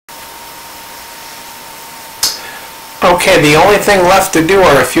Okay, the only thing left to do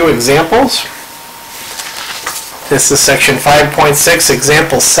are a few examples. This is section 5.6,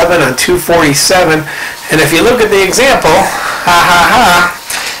 example 7 on 247. And if you look at the example,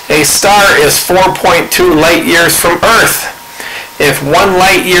 a star is 4.2 light years from Earth. If 1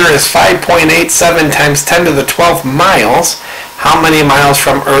 light year is 5.87 times 10 to the 12th miles, how many miles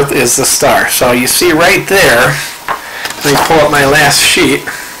from Earth is the star? So you see right there, let me pull up my last sheet.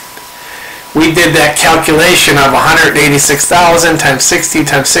 We did that calculation of 186,000 times 60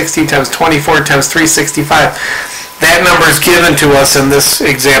 times 60 times 24 times 365. That number is given to us in this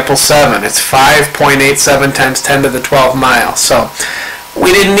example 7. It's 5.87 times 10 to the 12th miles. So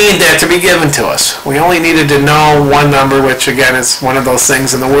we didn't need that to be given to us. We only needed to know one number, which again is one of those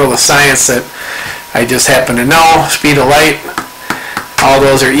things in the world of science that I just happen to know. Speed of light, all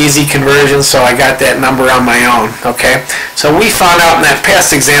those are easy conversions, so I got that number on my own. Okay, so we found out in that past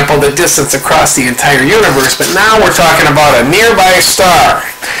example the distance across the entire universe, but now we're talking about a nearby star.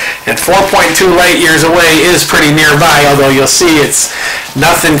 And 4.2 light years away is pretty nearby, although you'll see it's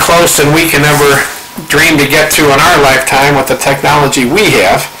nothing close than we can ever dream to get to in our lifetime with the technology we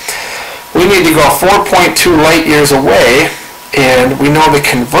have. We need to go 4.2 light years away, and we know the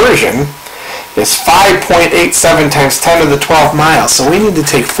conversion is 5.87 times 10 to the 12th miles. So we need to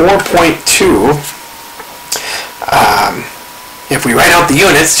take 4.2, if we write out the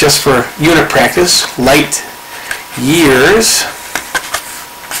units just for unit practice, light years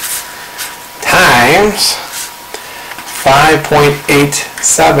times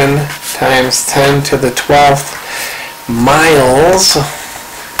 5.87 times 10 to the 12th miles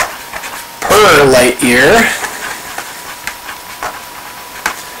per light year.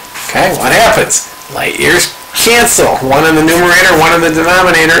 Okay, what happens? Light years cancel. One in the numerator, one in the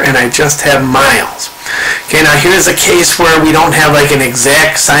denominator, and I just have miles. Okay, now here's a case where we don't have like an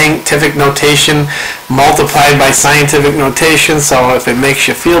exact scientific notation multiplied by scientific notation, so if it makes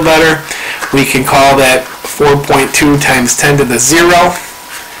you feel better, we can call that 4.2 times 10 to the 0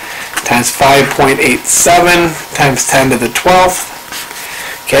 times 5.87 times 10 to the 12th.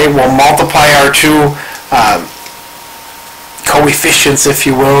 Okay, we'll multiply our two coefficients, if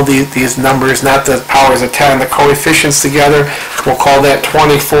you will, these numbers, not the powers of 10, the coefficients together. We'll call that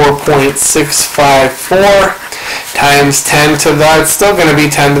 24.654 times 10 to the, it's still going to be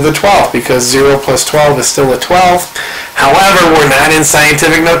 10 to the 12th because 0 plus 12 is still a 12. However, we're not in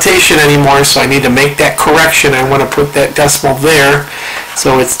scientific notation anymore, so I need to make that correction. I want to put that decimal there.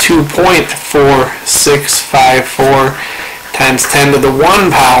 So it's 2.4654 times 10 to the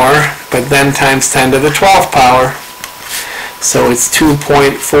 1 power, but then times 10 to the 12th power. So it's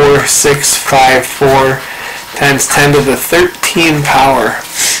 2.4654 times 10 to the 13 power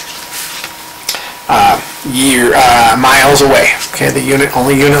miles away. Okay, the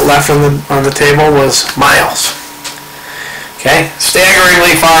only unit left on the table was miles. Okay,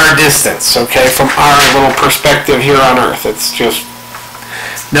 staggeringly far distance. Okay, from our little perspective here on Earth, it's just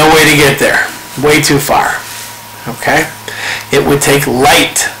no way to get there. Way too far. Okay, it would take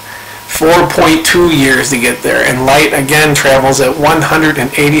light 4.2 years to get there, and light again travels at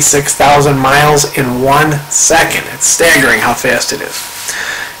 186,000 miles in 1 second. It's staggering how fast it is.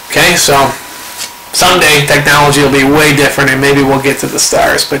 Okay, so someday technology will be way different, and maybe we'll get to the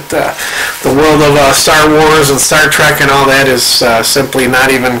stars, but the world of Star Wars and Star Trek and all that is simply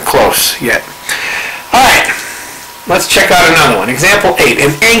not even close yet. Alright, let's check out another one. Example 8,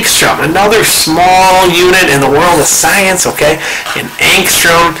 an angstrom, another small unit in the world of science. Okay, an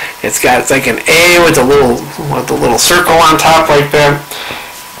angstrom, it's like an A with a little circle on top like that.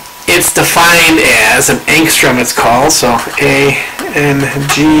 It's defined as an angstrom, it's called, so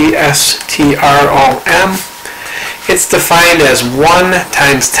A-N-G-S-T-R-O-M. It's defined as 1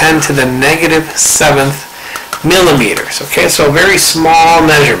 times 10 to the negative 7th millimeters. Okay, so a very small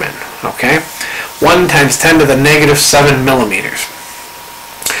measurement. Okay, 1 times 10 to the negative 7 millimeters.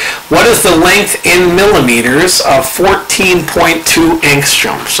 What is the length in millimeters of 14.2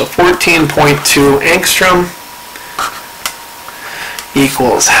 angstrom? So 14.2 angstrom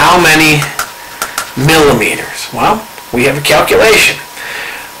equals how many millimeters? Well, we have a calculation.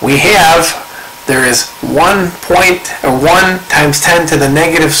 There is 1 times 10 to the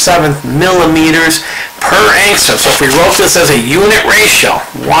negative 7th millimeters per angstrom. So if we wrote this as a unit ratio,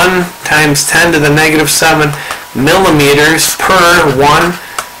 1 times 10 to the negative 7 millimeters per 1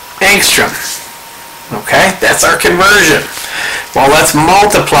 angstrom. Okay, that's our conversion. Well, let's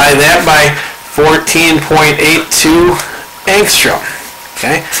multiply that by 14.82 angstrom.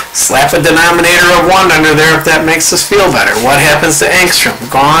 Okay, slap a denominator of 1 under there if that makes us feel better. What happens to angstrom?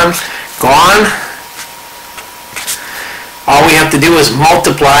 Gone, gone. All we have to do is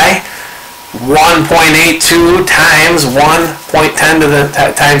multiply 1.82 times 1.10 to the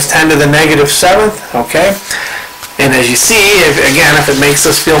times 10 to the negative 7th, okay? And as you see, if it makes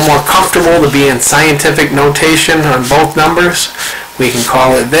us feel more comfortable to be in scientific notation on both numbers, we can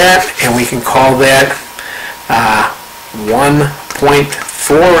call it that, and we can call that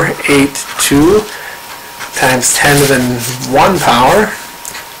 1.482 times 10 to the 1 power,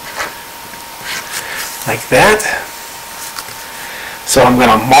 like that. So I'm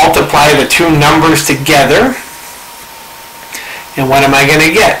going to multiply the two numbers together, and what am I going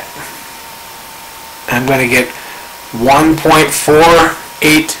to get? I'm going to get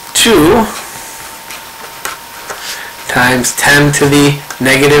 1.482 times 10 to the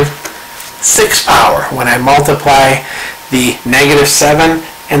negative 6 power when I multiply the negative 7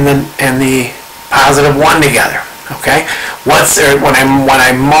 and the positive 1 together. Okay? When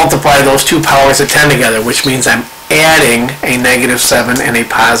I multiply those two powers of 10 together, which means I'm adding a negative 7 and a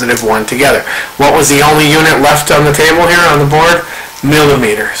positive 1 together. What was the only unit left on the table here on the board?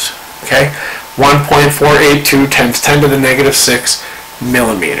 Millimeters. Okay? 1.482 times 10 to the negative 6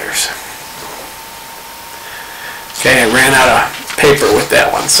 millimeters. Okay, I ran out of paper with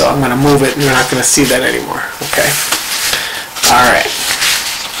that one, so I'm going to move it and you're not going to see that anymore. Okay? Alright.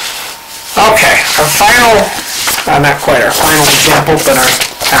 Okay, our final, not quite our final example, but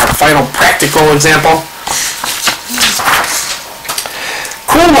our final practical example.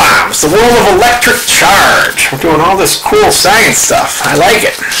 Coulombs, the world of electric charge. We're doing all this cool science stuff. I like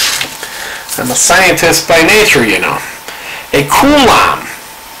it. I'm a scientist by nature, you know. A coulomb,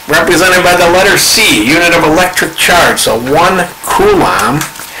 represented by the letter C, unit of electric charge. So 1 coulomb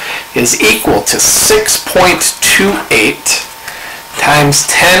is equal to 6.28 times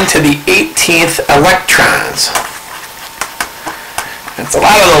 10 to the 18th electrons. That's a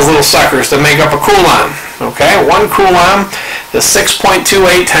lot of those little suckers to make up a coulomb. Okay, 1 coulomb is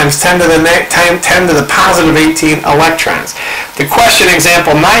 6.28 times 10 to the positive 18 electrons. The question,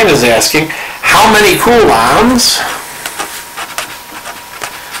 example 9, is asking how many coulombs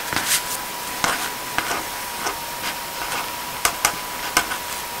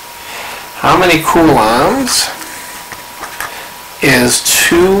is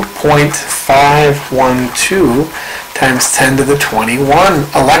 2.512 times 10 to the 21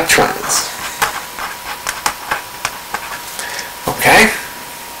 electrons. Okay?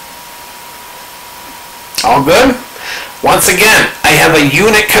 All good? Once again, I have a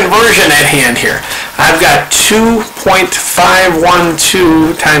unit conversion at hand here. I've got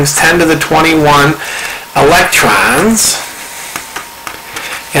 2.512 times 10 to the 21 electrons.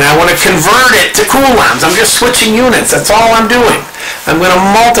 And I want to convert it to coulombs. I'm just switching units. That's all I'm doing. I'm going to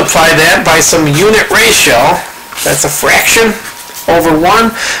multiply that by some unit ratio. That's a fraction over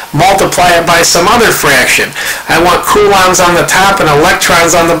 1. Multiply it by some other fraction. I want coulombs on the top and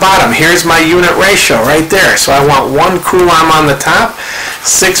electrons on the bottom. Here's my unit ratio right there. So I want 1 coulomb on the top,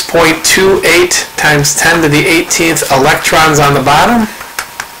 6.28 times 10 to the 18th electrons on the bottom.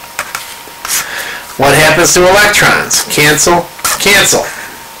 What happens to electrons? Cancel, cancel.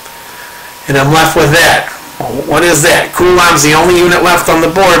 And I'm left with that. What is that? Coulomb's the only unit left on the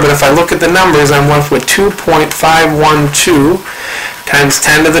board, but if I look at the numbers, I'm left with 2.512 times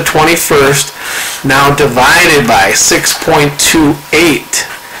 10 to the 21st, now divided by 6.28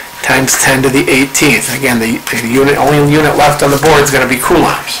 times 10 to the 18th. Again, the only unit left on the board is going to be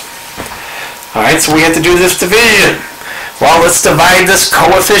coulombs. Alright, so we have to do this division. Well, let's divide this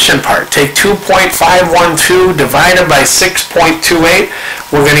coefficient part. Take 2.512 divided by 6.28.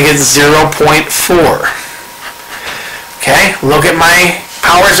 We're going to get 0.4. Okay, look at my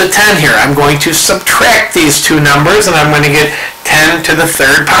powers of 10 here. I'm going to subtract these two numbers, and I'm going to get 10 to the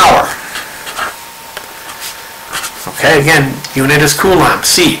 3rd power. Okay, again, unit is coulomb,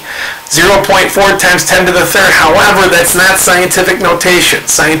 C. 0.4 times 10 to the 3rd. However, that's not scientific notation.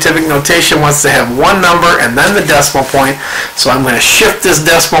 Scientific notation wants to have one number and then the decimal point. So I'm going to shift this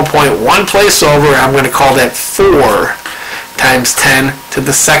decimal point one place over, and I'm going to call that 4 times 10 to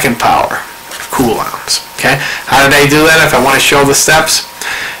the 2nd power coulombs. Okay? How did I do that? If I want to show the steps,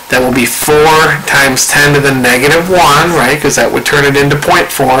 that will be 4 times 10 to the negative 1, right? Because that would turn it into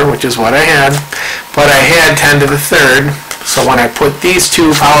 0.4, which is what I had. But I had 10 to the 3rd. So when I put these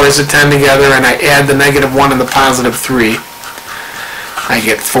two powers of 10 together and I add the negative 1 and the positive 3, I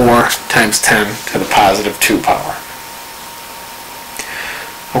get 4 times 10 to the positive 2 power.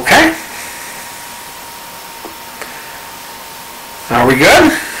 Okay? Are we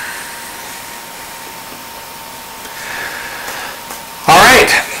good?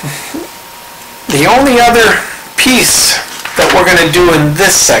 Alright. The only other piece that we're going to do in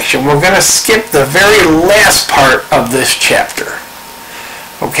this section, we're going to skip the very last part of this chapter.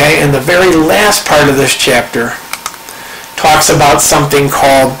 Okay, and the very last part of this chapter talks about something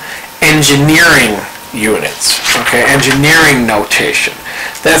called engineering units, okay, engineering notation.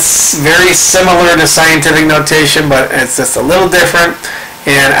 That's very similar to scientific notation, but it's just a little different,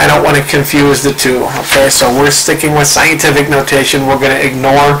 and I don't want to confuse the two, okay? So we're sticking with scientific notation. We're going to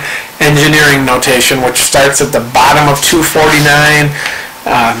ignore engineering notation, which starts at the bottom of 249,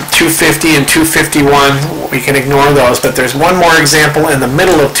 250, and 251. We can ignore those, but there's one more example in the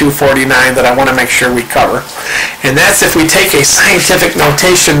middle of 249 that I want to make sure we cover, and that's if we take a scientific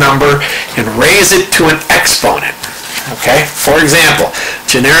notation number and raise it to an exponent. Okay, for example,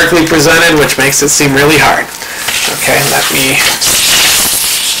 generically presented, which makes it seem really hard. Okay, let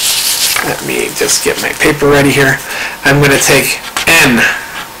me just get my paper ready here. I'm going to take n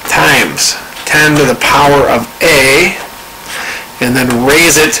times 10 to the power of a and then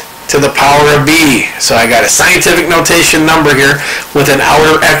raise it to the power of b. So I got a scientific notation number here with an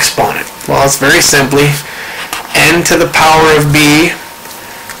outer exponent. Well, it's very simply n to the power of b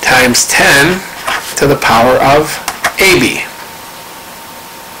times 10 to the power of AB.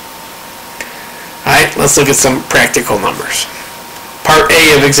 Alright, let's look at some practical numbers. Part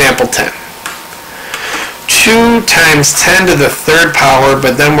A of example 10. 2 times 10 to the third power,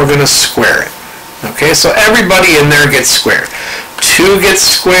 but then we're going to square it. Okay, so everybody in there gets squared. 2 gets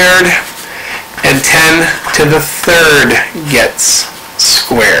squared, and 10 to the third gets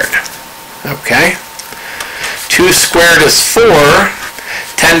squared. Okay? 2 squared is 4.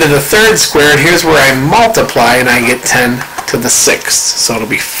 10 to the third squared, here's where I multiply and I get 10 to the sixth. So it'll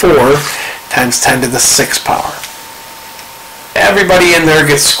be 4 times 10 to the sixth power. Everybody in there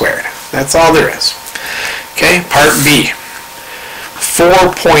gets squared. That's all there is. Okay, part B.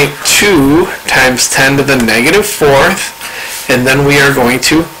 4.2 times 10 to the negative fourth, and then we are going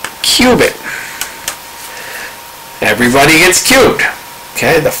to cube it. Everybody gets cubed.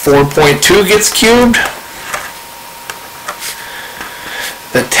 Okay, the 4.2 gets cubed.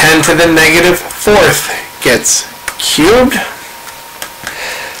 The 10 to the negative fourth gets cubed.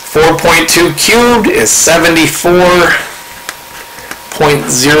 4.2 cubed is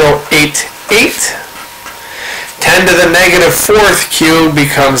 74.088. 10 to the negative fourth cubed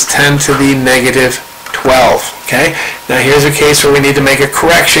becomes 10 to the negative 12. Okay? Now here's a case where we need to make a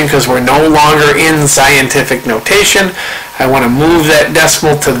correction because we're no longer in scientific notation. I want to move that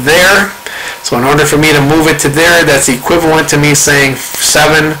decimal to there. So in order for me to move it to there, that's equivalent to me saying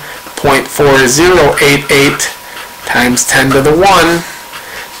 7.4088 times 10 to the 1.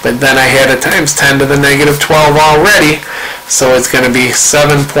 But then I had a times 10 to the negative 12 already. So it's going to be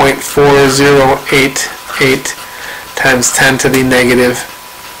 7.4088 times 10 to the negative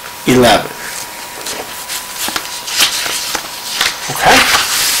 11. Okay?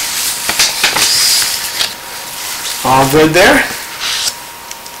 All good there?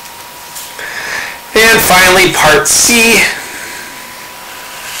 And finally, part C.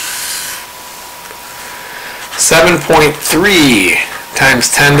 7.3 times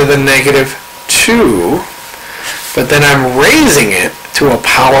 10 to the negative 2. But then I'm raising it to a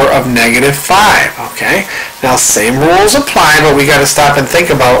power of negative 5. Okay? Now, same rules apply, but we got to stop and think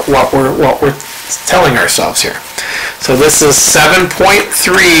about what we're telling ourselves here. So this is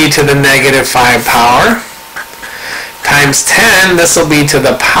 7.3 to the negative 5 power times 10. This will be to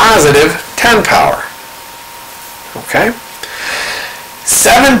the positive 10 power. Okay?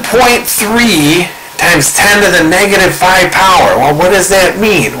 7.3 times 10 to the negative 5 power. Well, what does that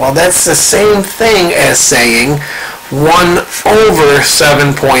mean? Well, that's the same thing as saying 1 over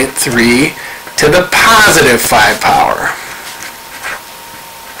 7.3 to the positive 5 power.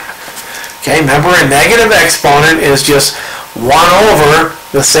 Okay, remember a negative exponent is just 1 over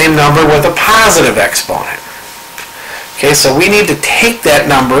the same number with a positive exponent. Okay, so we need to take that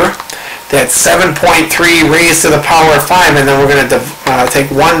number, that 7.3 raised to the power of 5, and then we're going to take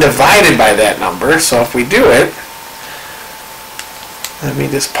 1 divided by that number. So if we do it, let me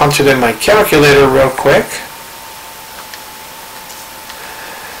just punch it in my calculator real quick.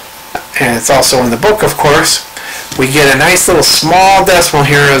 And it's also in the book, of course. We get a nice little small decimal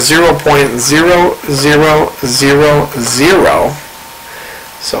here of 0.0000.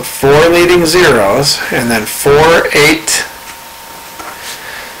 So 4 leading zeros, and then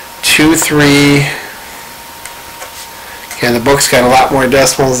 4823. Okay, the book's got a lot more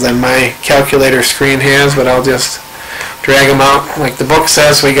decimals than my calculator screen has, but I'll just drag them out. Like the book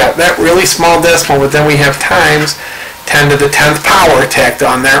says, we got that really small decimal, but then we have times 10 to the 10th power tacked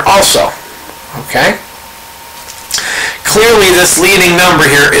on there also. Okay? Clearly, this leading number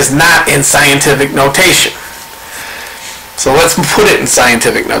here is not in scientific notation. So let's put it in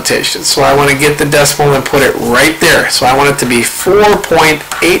scientific notation. So I want to get the decimal and put it right there. So I want it to be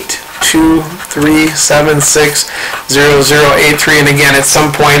 4.823760083. And again, at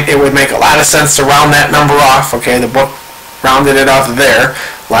some point it would make a lot of sense to round that number off. Okay, the book rounded it off there.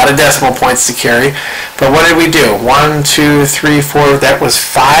 A lot of decimal points to carry. But what did we do? 1, 2, 3, 4. That was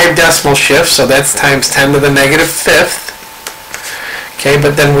 5 decimal shifts. So that's times 10 to the negative 5th. Okay,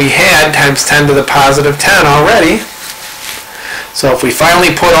 but then we had times 10 to the positive 10 already. So if we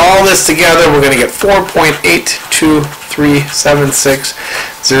finally put all this together, we're going to get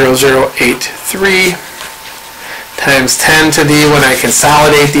 4.823760083 times 10 to the, when I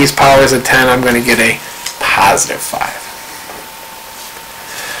consolidate these powers of 10, I'm going to get a positive 5.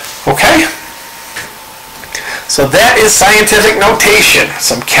 Okay? So that is scientific notation,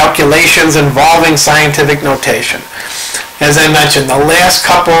 some calculations involving scientific notation. As I mentioned, the last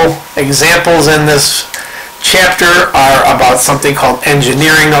couple examples in this chapter are about something called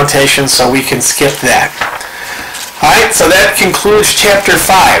engineering notation, so we can skip that. Alright, so that concludes chapter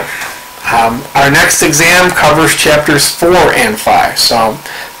 5. Our next exam covers chapters 4 and 5. So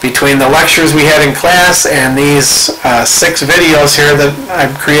between the lectures we had in class and these 6 videos here that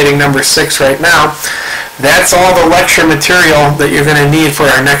I'm creating number 6 right now, that's all the lecture material that you're going to need for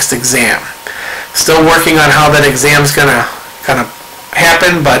our next exam. Still working on how that exam's going to kind of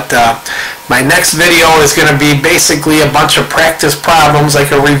happen, but my next video is going to be basically a bunch of practice problems,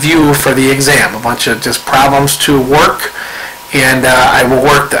 like a review for the exam, a bunch of just problems to work, and I will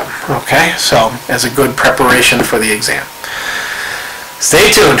work them, okay, so as a good preparation for the exam.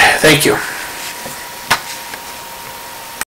 Stay tuned. Thank you.